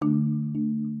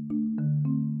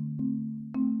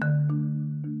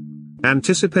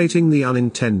Anticipating the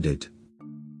unintended.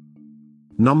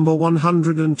 Number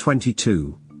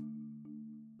 122.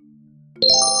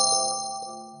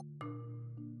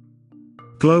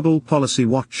 Global Policy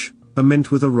Watch, a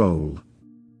mint with a roll.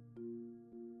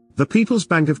 The People's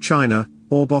Bank of China,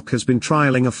 or BOC, has been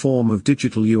trialing a form of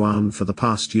digital yuan for the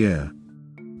past year.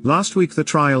 Last week the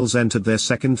trials entered their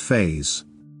second phase.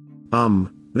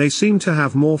 They seem to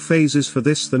have more phases for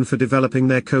this than for developing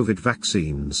their COVID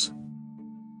vaccines.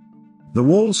 The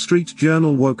Wall Street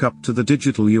Journal woke up to the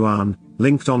digital yuan,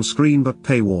 linked on screen but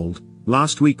paywalled,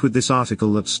 last week with this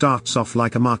article that starts off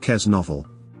like a Marquez novel.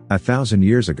 1,000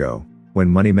 years ago, when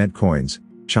money meant coins,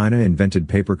 China invented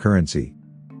paper currency.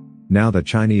 Now the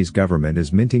Chinese government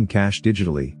is minting cash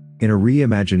digitally, in a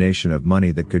reimagination of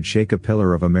money that could shake a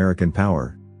pillar of American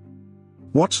power.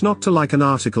 What's not to like an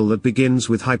article that begins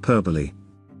with hyperbole?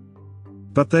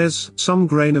 But there's some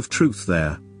grain of truth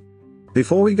there.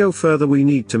 Before we go further, we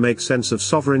need to make sense of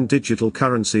sovereign digital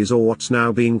currencies, or what's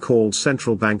now being called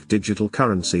central bank digital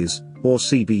currencies, or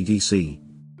CBDC.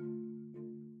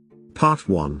 Part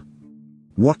 1.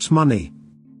 What's money?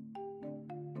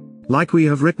 Like we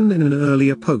have written in an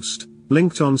earlier post,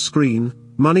 linked on screen,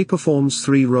 money performs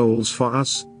three roles for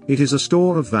us: it is a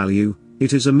store of value,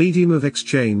 it is a medium of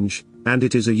exchange, and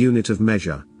it is a unit of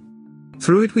measure.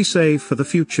 Through it we save for the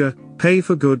future, pay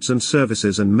for goods and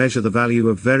services, and measure the value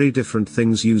of very different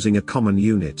things using a common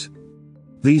unit.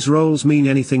 These roles mean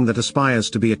anything that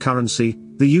aspires to be a currency,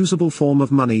 the usable form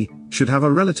of money, should have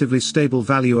a relatively stable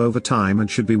value over time and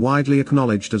should be widely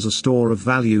acknowledged as a store of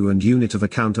value and unit of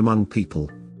account among people.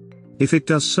 If it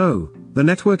does so, the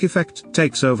network effect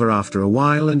takes over after a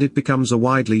while and it becomes a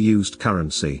widely used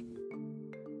currency.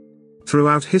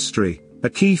 Throughout history, a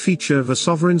key feature of a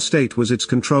sovereign state was its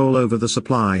control over the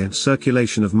supply and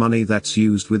circulation of money that's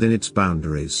used within its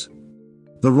boundaries.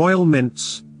 The royal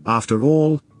mints, after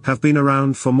all, have been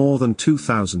around for more than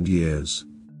 2,000 years.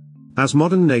 As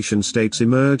modern nation-states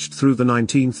emerged through the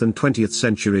 19th and 20th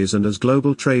centuries and as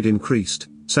global trade increased,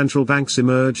 central banks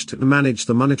emerged to manage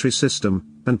the monetary system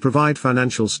and provide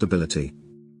financial stability.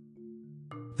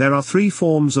 There are three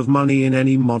forms of money in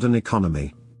any modern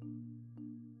economy.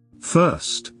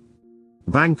 First,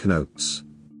 banknotes.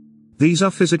 These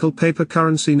are physical paper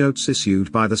currency notes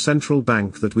issued by the central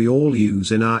bank that we all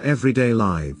use in our everyday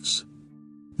lives.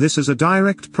 This is a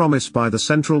direct promise by the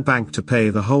central bank to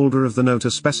pay the holder of the note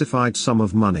a specified sum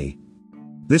of money.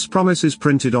 This promise is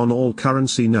printed on all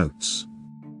currency notes.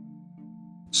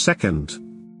 Second,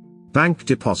 bank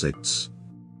deposits.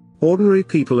 Ordinary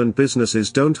people and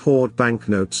businesses don't hoard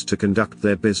banknotes to conduct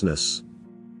their business.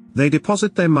 They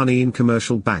deposit their money in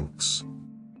commercial banks.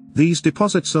 These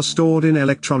deposits are stored in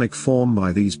electronic form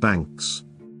by these banks.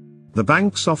 The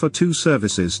banks offer two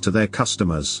services to their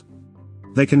customers.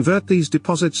 They convert these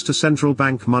deposits to central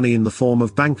bank money in the form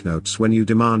of banknotes when you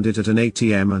demand it at an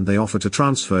ATM, and they offer to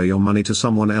transfer your money to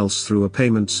someone else through a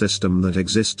payment system that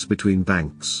exists between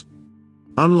banks.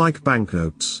 Unlike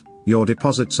banknotes, your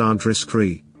deposits aren't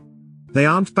risk-free. They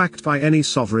aren't backed by any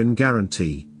sovereign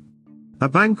guarantee. A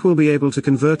bank will be able to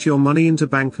convert your money into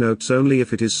banknotes only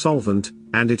if it is solvent,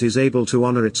 and it is able to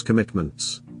honor its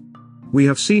commitments. We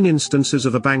have seen instances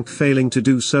of a bank failing to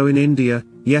do so in India,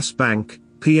 Yes Bank,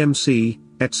 PMC,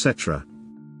 etc.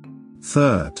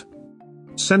 Third,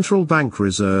 central bank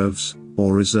reserves,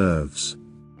 or reserves.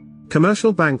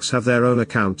 Commercial banks have their own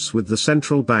accounts with the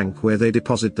central bank where they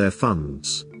deposit their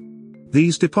funds.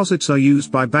 These deposits are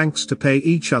used by banks to pay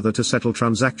each other to settle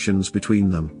transactions between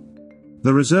them.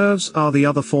 The reserves are the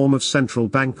other form of central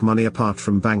bank money apart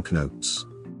from banknotes.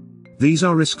 These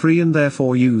are risk-free and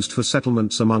therefore used for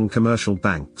settlements among commercial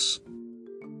banks.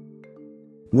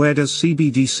 Where does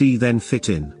CBDC then fit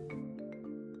in?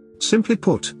 Simply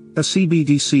put, a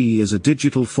CBDC is a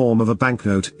digital form of a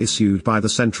banknote issued by the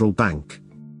central bank.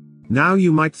 Now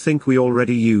you might think we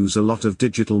already use a lot of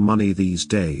digital money these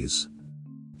days.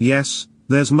 Yes,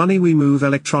 there's money we move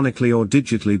electronically or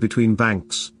digitally between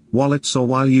banks, wallets, or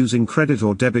while using credit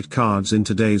or debit cards in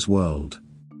today's world.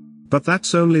 But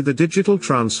that's only the digital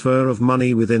transfer of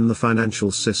money within the financial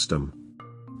system.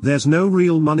 There's no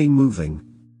real money moving.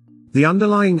 The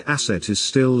underlying asset is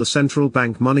still the central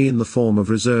bank money in the form of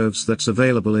reserves that's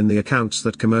available in the accounts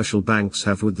that commercial banks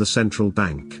have with the central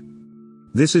bank.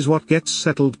 This is what gets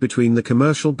settled between the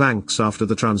commercial banks after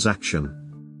the transaction.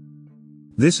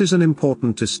 This is an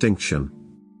important distinction.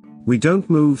 We don't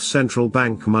move central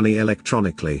bank money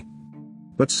electronically.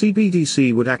 But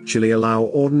CBDC would actually allow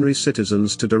ordinary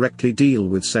citizens to directly deal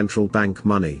with central bank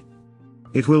money.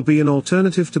 It will be an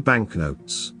alternative to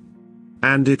banknotes.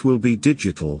 And it will be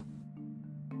digital.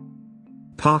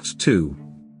 Part 2.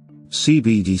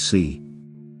 CBDC.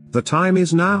 The time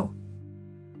is now.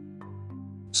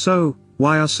 So,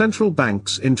 why are central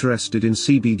banks interested in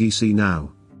CBDC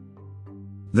now?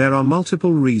 There are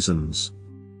multiple reasons.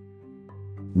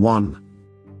 1.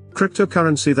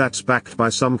 Cryptocurrency that's backed by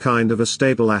some kind of a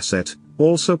stable asset,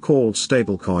 also called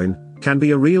stablecoin, can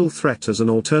be a real threat as an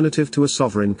alternative to a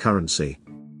sovereign currency.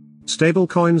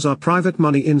 Stablecoins are private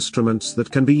money instruments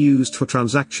that can be used for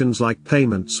transactions like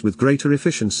payments with greater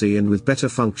efficiency and with better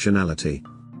functionality.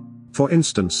 For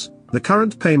instance, the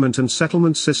current payment and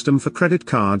settlement system for credit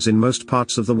cards in most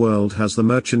parts of the world has the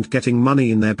merchant getting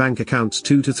money in their bank accounts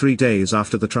 2 to 3 days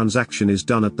after the transaction is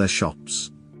done at their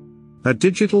shops. A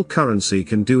digital currency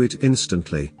can do it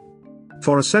instantly.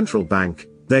 For a central bank,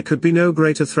 there could be no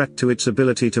greater threat to its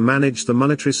ability to manage the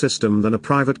monetary system than a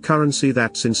private currency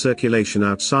that's in circulation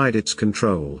outside its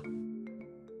control.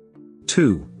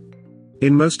 2.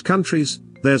 In most countries,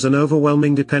 there's an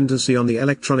overwhelming dependency on the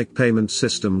electronic payment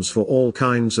systems for all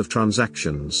kinds of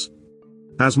transactions.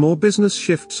 As more business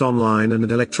shifts online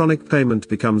and electronic payment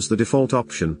becomes the default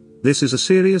option, this is a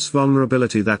serious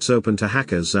vulnerability that's open to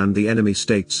hackers and the enemy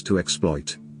states to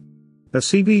exploit. A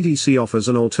CBDC offers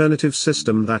an alternative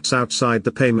system that's outside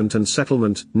the payment and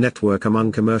settlement network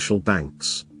among commercial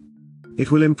banks.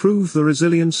 It will improve the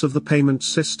resilience of the payment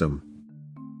system.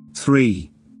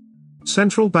 3.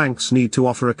 Central banks need to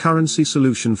offer a currency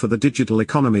solution for the digital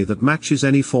economy that matches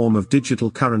any form of digital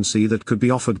currency that could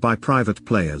be offered by private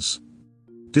players.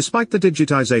 Despite the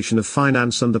digitization of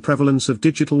finance and the prevalence of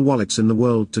digital wallets in the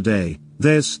world today,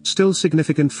 there's still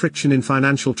significant friction in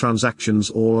financial transactions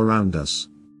all around us.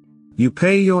 You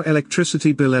pay your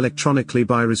electricity bill electronically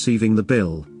by receiving the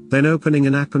bill, then opening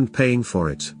an app and paying for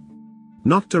it.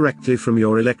 Not directly from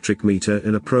your electric meter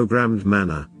in a programmed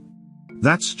manner.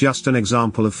 That's just an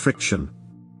example of friction.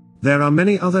 There are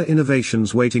many other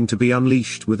innovations waiting to be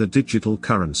unleashed with a digital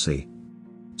currency.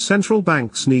 Central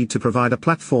banks need to provide a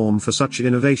platform for such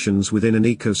innovations within an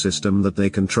ecosystem that they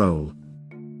control.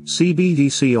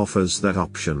 CBDC offers that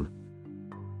option.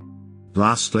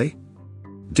 Lastly,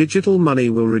 digital money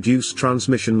will reduce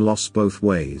transmission loss both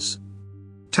ways.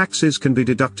 Taxes can be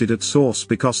deducted at source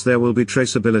because there will be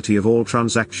traceability of all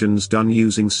transactions done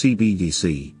using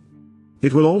CBDC.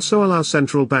 It will also allow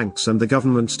central banks and the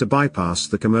governments to bypass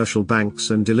the commercial banks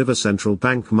and deliver central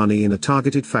bank money in a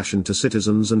targeted fashion to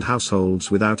citizens and households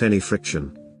without any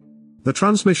friction. The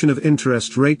transmission of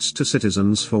interest rates to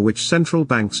citizens for which central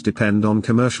banks depend on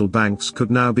commercial banks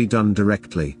could now be done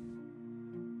directly.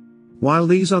 While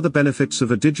these are the benefits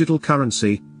of a digital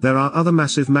currency, there are other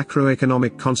massive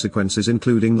macroeconomic consequences,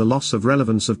 including the loss of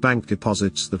relevance of bank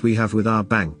deposits that we have with our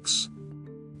banks.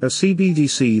 A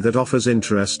CBDC that offers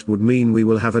interest would mean we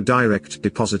will have a direct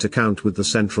deposit account with the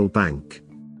central bank.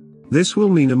 This will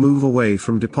mean a move away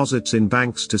from deposits in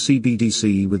banks to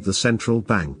CBDC with the central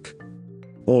bank.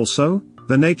 Also,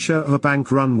 the nature of a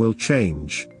bank run will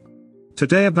change.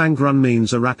 Today a bank run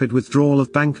means a rapid withdrawal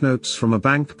of banknotes from a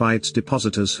bank by its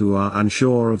depositors who are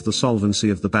unsure of the solvency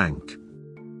of the bank.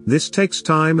 This takes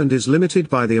time and is limited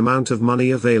by the amount of money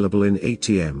available in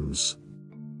ATMs.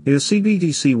 In a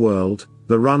CBDC world,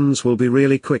 the runs will be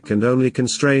really quick and only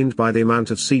constrained by the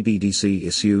amount of CBDC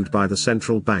issued by the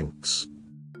central banks.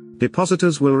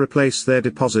 Depositors will replace their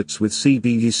deposits with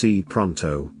CBDC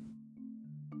pronto.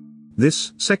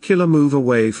 This secular move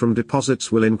away from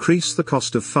deposits will increase the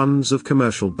cost of funds of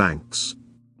commercial banks.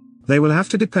 They will have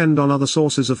to depend on other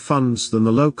sources of funds than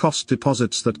the low-cost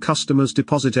deposits that customers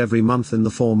deposit every month in the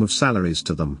form of salaries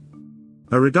to them.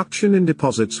 A reduction in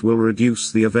deposits will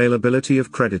reduce the availability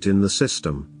of credit in the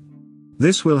system.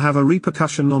 This will have a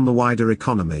repercussion on the wider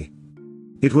economy.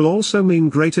 It will also mean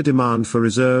greater demand for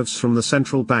reserves from the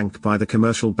central bank by the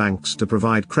commercial banks to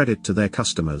provide credit to their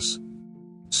customers.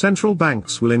 Central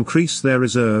banks will increase their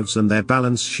reserves and their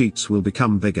balance sheets will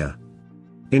become bigger.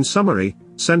 In summary,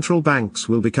 central banks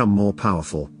will become more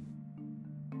powerful.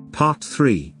 Part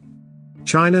 3.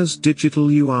 China's digital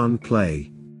yuan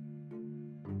play.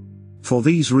 For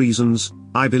these reasons,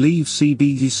 I believe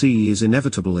CBDC is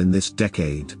inevitable in this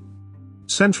decade.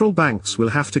 Central banks will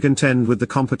have to contend with the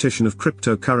competition of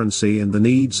cryptocurrency and the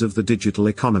needs of the digital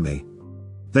economy.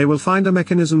 They will find a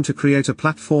mechanism to create a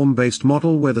platform-based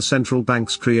model where the central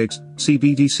banks create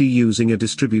CBDC using a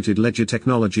distributed ledger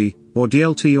technology, or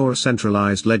DLT, or a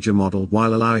centralized ledger model,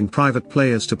 while allowing private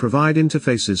players to provide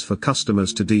interfaces for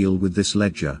customers to deal with this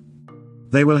ledger.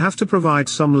 They will have to provide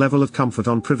some level of comfort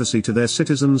on privacy to their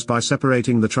citizens by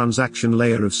separating the transaction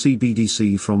layer of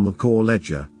CBDC from the core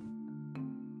ledger.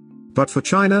 But for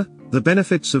China, the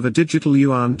benefits of a digital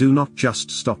yuan do not just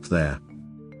stop there.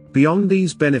 Beyond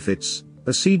these benefits,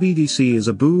 a CBDC is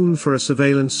a boon for a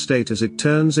surveillance state as it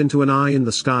turns into an eye in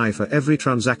the sky for every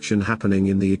transaction happening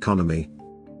in the economy.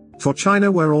 For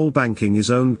China, where all banking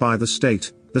is owned by the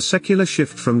state, the secular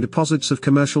shift from deposits of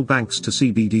commercial banks to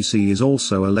CBDC is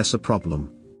also a lesser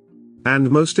problem. And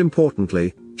most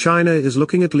importantly, China is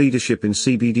looking at leadership in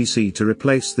CBDC to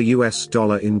replace the US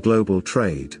dollar in global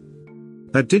trade.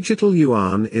 A digital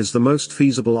yuan is the most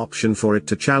feasible option for it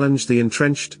to challenge the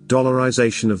entrenched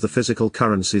dollarization of the physical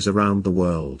currencies around the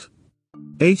world.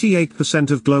 88%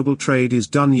 of global trade is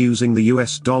done using the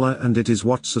US dollar, and it is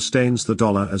what sustains the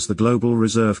dollar as the global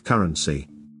reserve currency.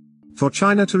 For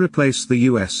China to replace the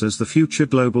US as the future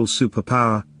global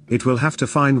superpower, it will have to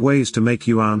find ways to make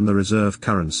yuan the reserve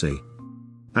currency.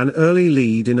 An early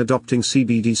lead in adopting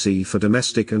CBDC for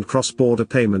domestic and cross-border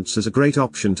payments is a great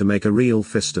option to make a real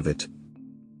fist of it.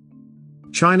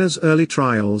 China's early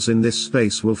trials in this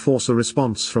space will force a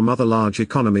response from other large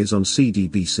economies on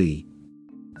CBDC.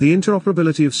 The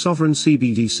interoperability of sovereign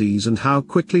CBDCs and how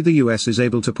quickly the US is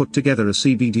able to put together a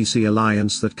CBDC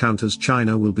alliance that counters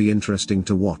China will be interesting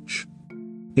to watch.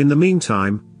 In the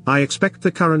meantime, I expect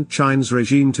the current Chinese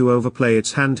regime to overplay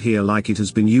its hand here like it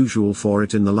has been usual for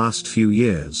it in the last few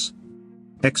years.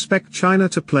 Expect China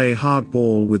to play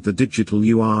hardball with the digital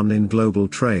yuan in global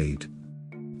trade.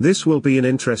 This will be an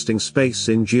interesting space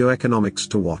in geoeconomics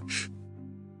to watch.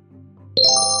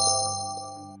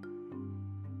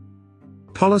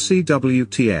 Policy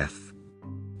WTF.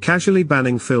 Casually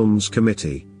banning films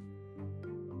committee.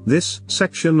 This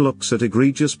section looks at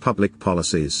egregious public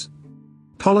policies.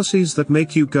 Policies that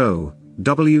make you go,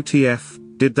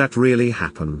 WTF, did that really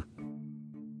happen?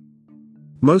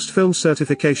 Most film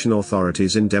certification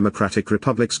authorities in democratic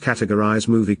republics categorize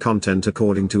movie content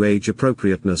according to age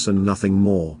appropriateness and nothing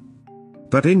more.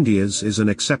 But India's is an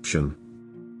exception.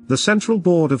 The Central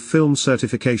Board of Film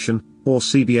Certification, or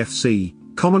CBFC,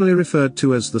 commonly referred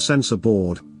to as the Censor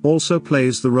Board, also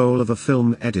plays the role of a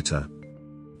film editor.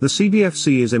 The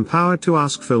CBFC is empowered to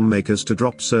ask filmmakers to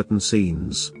drop certain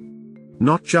scenes.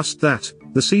 Not just that,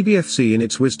 the CBFC in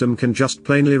its wisdom can just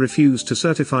plainly refuse to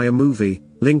certify a movie,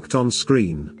 linked on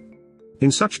screen.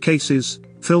 In such cases,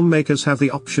 filmmakers have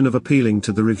the option of appealing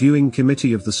to the reviewing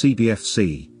committee of the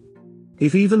CBFC.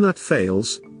 If even that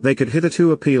fails, they could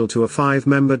hitherto appeal to a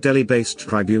 5-member Delhi-based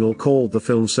tribunal called the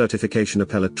Film Certification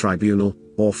Appellate Tribunal,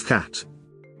 or FCAT.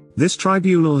 This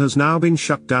tribunal has now been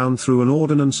shut down through an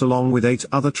ordinance along with 8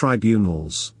 other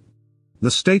tribunals.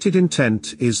 The stated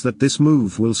intent is that this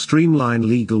move will streamline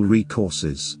legal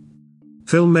recourses.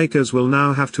 Filmmakers will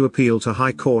now have to appeal to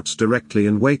high courts directly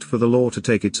and wait for the law to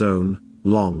take its own,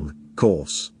 long,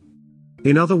 course.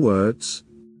 In other words,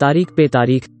 तारीख पे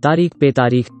तारीख, तारीख पे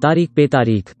तारीख, तारीख पे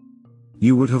तारीख.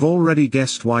 You would have already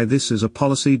guessed why this is a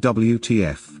policy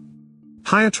WTF.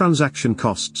 Higher transaction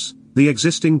costs, the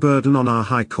existing burden on our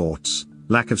high courts,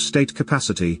 lack of state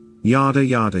capacity, yada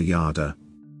yada yada.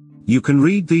 You can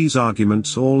read these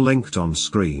arguments all linked on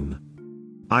screen.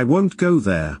 I won't go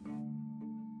there.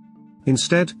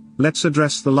 Instead, let's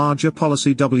address the larger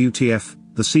policy WTF,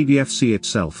 the CBFC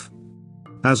itself.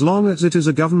 As long as it is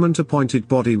a government-appointed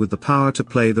body with the power to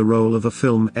play the role of a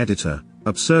film editor,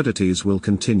 absurdities will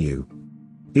continue.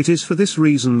 It is for this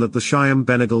reason that the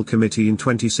Shyam-Benegal Committee in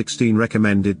 2016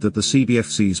 recommended that the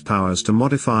CBFC's powers to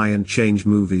modify and change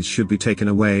movies should be taken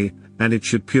away, and it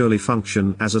should purely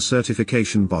function as a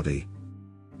certification body.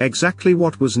 Exactly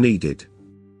what was needed.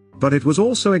 But it was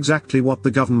also exactly what the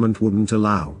government wouldn't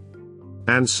allow.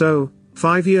 And so,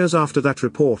 5 years after that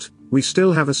report, we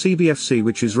still have a CBFC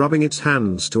which is rubbing its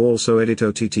hands to also edit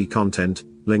OTT content,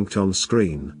 linked on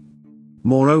screen.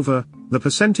 Moreover, the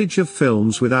percentage of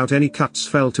films without any cuts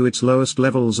fell to its lowest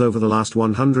levels over the last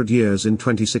 100 years in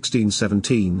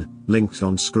 2016-17, linked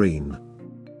on screen.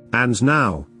 And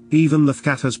now, even the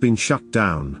FCAT has been shut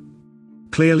down.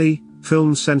 Clearly,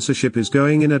 film censorship is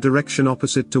going in a direction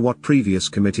opposite to what previous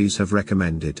committees have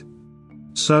recommended.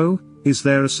 So, is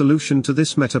there a solution to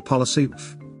this meta policy?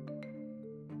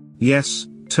 Yes,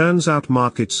 turns out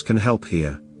markets can help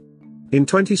here. In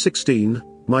 2016,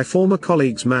 my former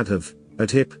colleagues Madhav,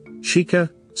 Adhip, Shikha,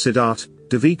 Siddharth,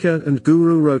 Devika and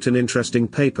Guru wrote an interesting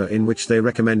paper in which they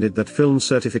recommended that film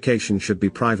certification should be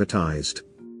privatized.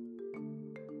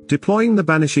 Deploying the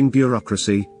banishing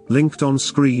bureaucracy, linked on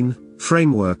screen,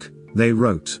 framework, they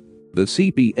wrote, The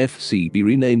CBFC be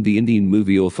renamed the Indian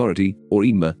Movie Authority, or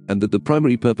IMA, and that the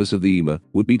primary purpose of the IMA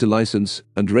would be to license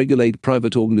and regulate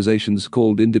private organizations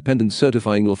called Independent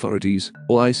Certifying Authorities,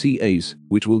 or ICAs,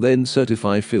 which will then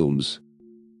certify films.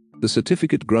 The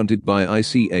certificate granted by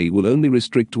ICA will only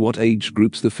restrict what age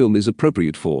groups the film is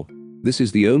appropriate for. This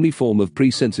is the only form of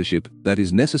pre-censorship that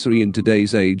is necessary in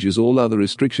today's age, as all other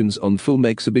restrictions on film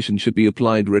exhibition should be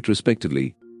applied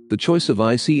retrospectively. The choice of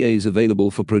ICAs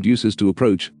available for producers to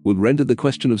approach will render the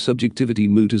question of subjectivity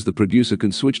moot, as the producer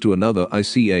can switch to another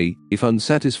ICA if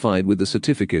unsatisfied with the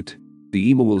certificate. The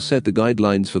IMA will set the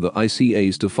guidelines for the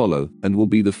ICAs to follow and will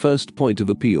be the first point of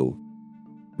appeal.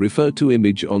 Refer to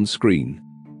image on screen.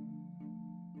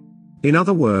 In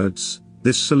other words,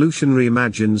 this solution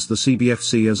reimagines the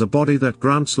CBFC as a body that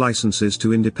grants licenses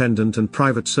to independent and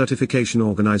private certification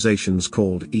organizations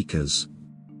called ICAs.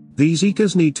 These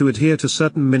ICAs need to adhere to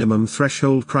certain minimum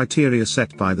threshold criteria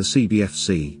set by the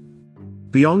CBFC.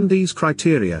 Beyond these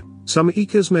criteria, some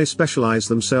ICAs may specialize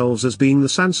themselves as being the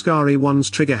Sanskari ones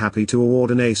trigger-happy to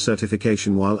award an A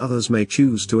certification, while others may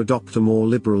choose to adopt a more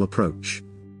liberal approach.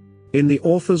 In the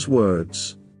author's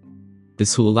words,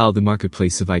 this will allow the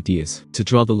marketplace of ideas to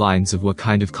draw the lines of what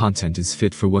kind of content is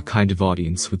fit for what kind of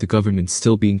audience, with the government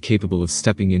still being capable of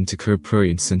stepping in to curb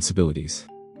prurient sensibilities.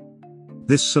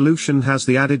 This solution has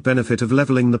the added benefit of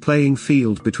leveling the playing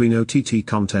field between OTT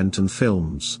content and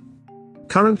films.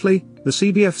 Currently, the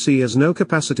CBFC has no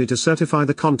capacity to certify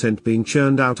the content being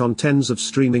churned out on tens of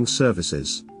streaming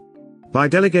services. By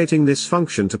delegating this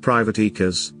function to private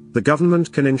ICAs, the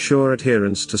government can ensure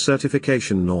adherence to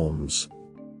certification norms.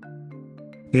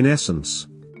 In essence,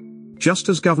 just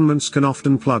as governments can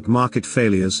often plug market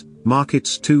failures,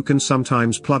 markets too can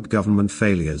sometimes plug government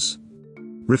failures.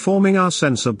 Reforming our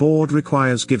censor board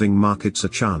requires giving markets a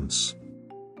chance.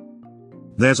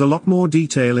 There's a lot more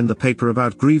detail in the paper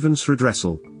about grievance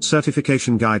redressal,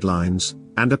 certification guidelines,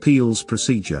 and appeals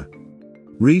procedure.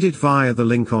 Read it via the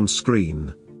link on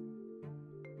screen.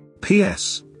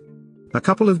 P.S. A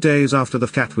couple of days after the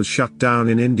FCAT was shut down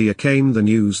in India came the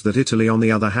news that Italy, on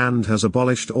the other hand, has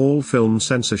abolished all film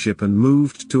censorship and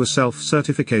moved to a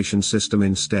self-certification system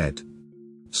instead.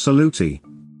 Saluti.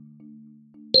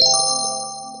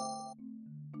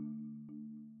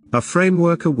 A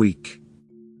framework a week.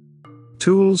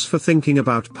 Tools for thinking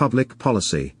about public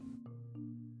policy.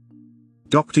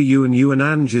 Dr. Yuan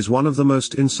Anj is one of the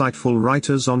most insightful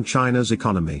writers on China's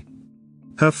economy.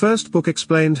 Her first book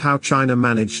explained how China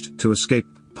managed to escape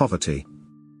poverty.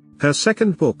 Her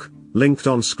second book, linked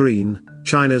on screen,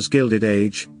 China's Gilded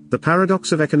Age, The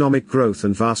Paradox of Economic Growth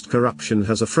and Vast Corruption,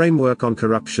 has a framework on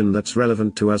corruption that's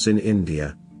relevant to us in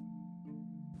India.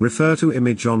 Refer to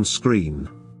image on screen.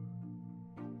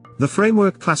 The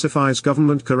framework classifies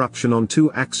government corruption on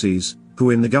two axes: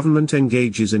 who in the government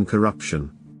engages in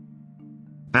corruption,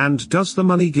 and does the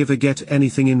money giver get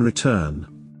anything in return?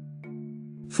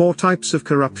 4 types of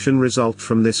corruption result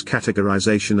from this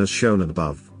categorization as shown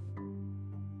above.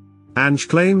 Anj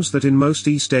claims that in most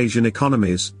East Asian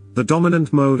economies, the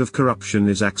dominant mode of corruption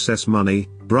is access money,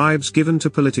 bribes given to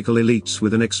political elites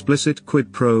with an explicit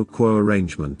quid pro quo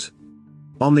arrangement.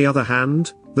 On the other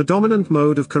hand, the dominant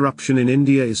mode of corruption in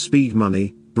India is speed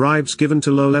money, bribes given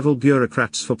to low-level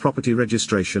bureaucrats for property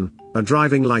registration, a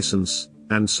driving license,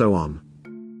 and so on.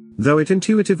 Though it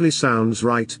intuitively sounds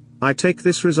right, I take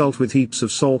this result with heaps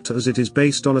of salt, as it is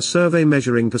based on a survey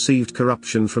measuring perceived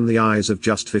corruption from the eyes of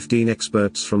just 15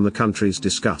 experts from the countries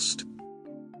discussed.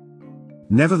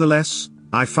 Nevertheless,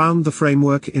 I found the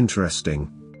framework interesting.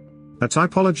 A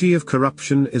typology of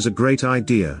corruption is a great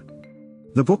idea.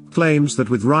 The book claims that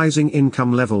with rising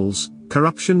income levels,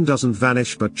 corruption doesn't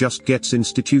vanish but just gets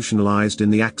institutionalized in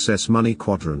the access money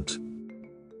quadrant.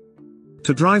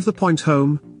 To drive the point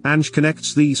home, Anj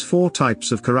connects these 4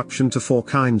 types of corruption to 4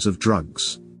 kinds of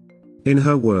drugs. In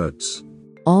her words,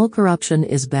 all corruption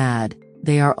is bad,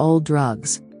 they are all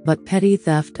drugs, but petty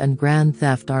theft and grand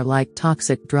theft are like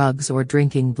toxic drugs or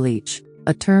drinking bleach,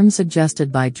 a term suggested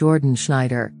by Jordan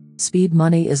Schneider. Speed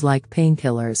money is like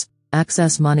painkillers,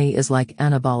 access money is like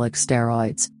anabolic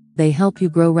steroids. They help you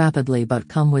grow rapidly but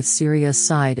come with serious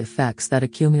side effects that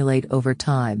accumulate over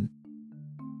time.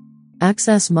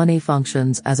 Access money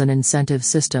functions as an incentive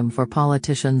system for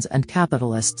politicians and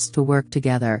capitalists to work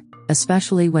together,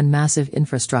 especially when massive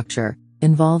infrastructure,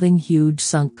 involving huge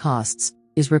sunk costs,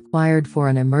 is required for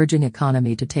an emerging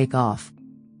economy to take off.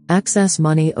 Access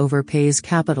money overpays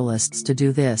capitalists to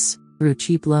do this, through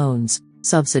cheap loans,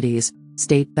 subsidies,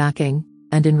 state backing,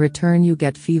 and in return you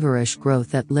get feverish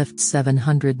growth that lifts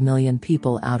 700 million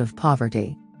people out of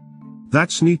poverty.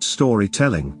 That's neat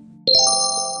storytelling.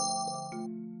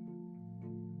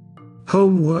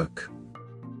 Homework.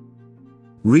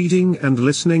 Reading and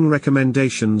listening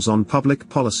recommendations on public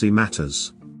policy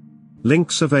matters.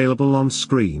 Links available on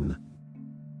screen.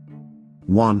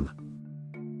 1.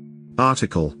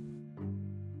 Article.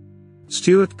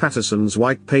 Stuart Patterson's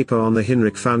white paper on the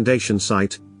Hinrich Foundation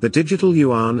site, The Digital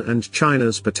Yuan and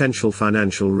China's Potential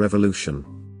Financial Revolution.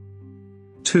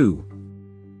 2.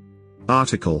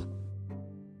 Article.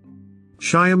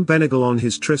 Shyam Benegal on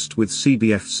his tryst with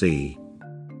CBFC.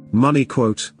 Money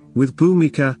quote, with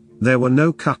Bhumika, there were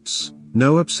no cuts,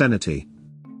 no obscenity.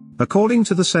 According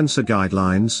to the censor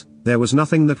guidelines, there was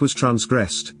nothing that was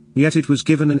transgressed, yet it was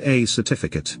given an A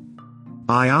certificate.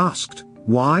 I asked,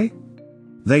 why?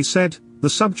 They said, the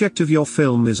subject of your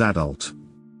film is adult.